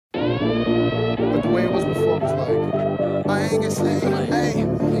song is like. I ain't get sleep,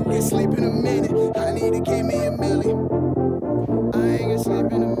 ayy, get sleep in a minute. I need to give me a million. I ain't get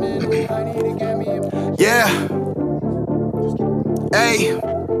sleep in a minute. I need to give me a million. Yeah. Ayy.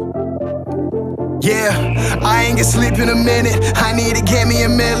 Yeah, I ain't get sleep in a minute. I need to get me a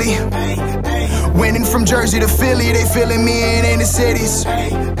milli. Winning from Jersey to Philly, they feeling me in the cities.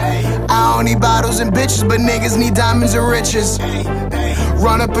 I don't need bottles and bitches, but niggas need diamonds and riches.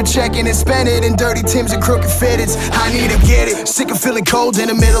 Run up a check and spend it in dirty Timbs and crooked fitteds. I need to get it. Sick of feeling cold in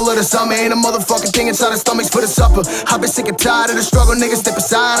the middle of the summer. Ain't a motherfucking thing inside the stomachs for the supper. I've been sick and tired of the struggle, niggas step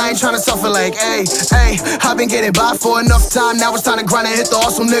aside. I ain't tryna suffer like, ayy. I've been getting by for enough time, now it's time to grind and hit the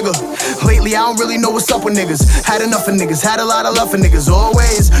hustle, nigga. Lately I don't really know what's up with niggas. Had enough of niggas, had a lot of love for niggas.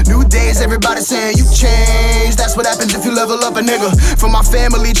 Always, new days, everybody saying you changed. That's what happens if you level up a nigga. For my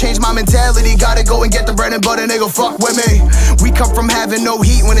family, change my mentality. Gotta go and get the bread and butter, nigga, fuck with me. We come from having no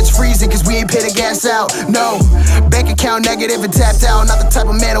heat when it's freezing, cause we ain't pay the gas out. No, bank account negative and tapped out. Not the type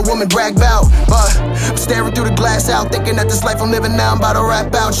of man a woman brag about. But I'm staring through the glass out, thinking that this life I'm living now I'm about to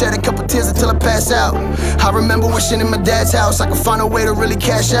rap out. Shed a couple tears until I pass out. I remember wishing in my dad's house I could find a way to really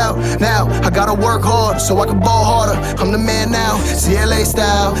cash out. Now, I gotta work hard so I can ball harder. I'm the man now, CLA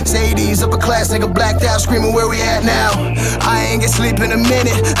style. Sadie's upper class, nigga blacked out, screaming where we at now. I ain't get sleep in a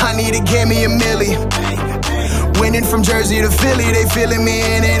minute, I need to get me a milli. Winning from Jersey to Philly, they feeling me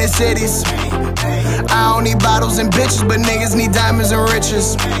in the cities. I don't need bottles and bitches, but niggas need diamonds and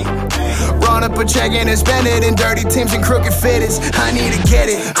riches. Run up a check and spend it in dirty Timbs and crooked fitteds. I need to get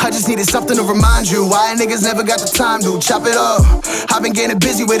it, I just needed something to remind you why niggas never got the time to chop it up. I've been getting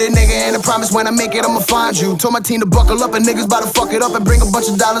busy with it, nigga, and I promise when I make it, I'ma find you. Told my team to buckle up and niggas about to fuck it up and bring a bunch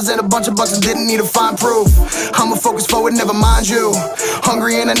of dollars and a bunch of bucks and didn't need to find proof. I'ma focus forward, never mind you.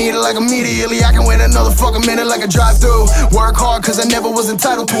 Hungry and I need it like immediately. I can wait another fucking minute like a drive-through. Work hard cause I never was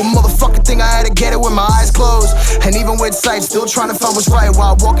entitled to a motherfucking thing. I had to get it with my eyes closed. And even with sight, still trying to find what's right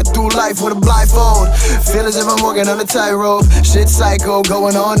while walking through life with a blindfold. Feel as if I'm walking on a tightrope. Shit psycho,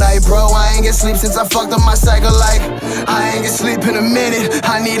 going all night, bro. I ain't get sleep since I fucked up my cycle. Like, I ain't get sleep in a minute,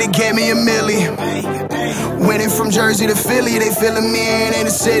 I need to get me a milli. Winning from Jersey to Philly, they feeling me in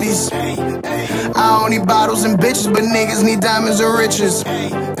the cities. I don't need bottles and bitches, but niggas need diamonds and riches.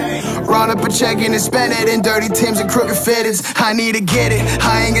 Run up a check and spend it in dirty Timbs and crooked fitteds. I need to get it,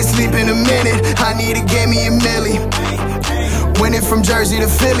 I ain't get sleep in a minute, I need to get me a milli. Winning from Jersey to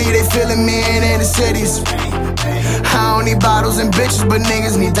Philly, they feeling me in the cities. I don't need bottles and bitches, but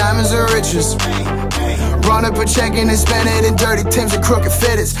niggas need diamonds and riches. Run up a check and spend it in dirty Timbs and crooked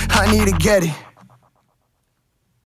fitteds. I need to get it.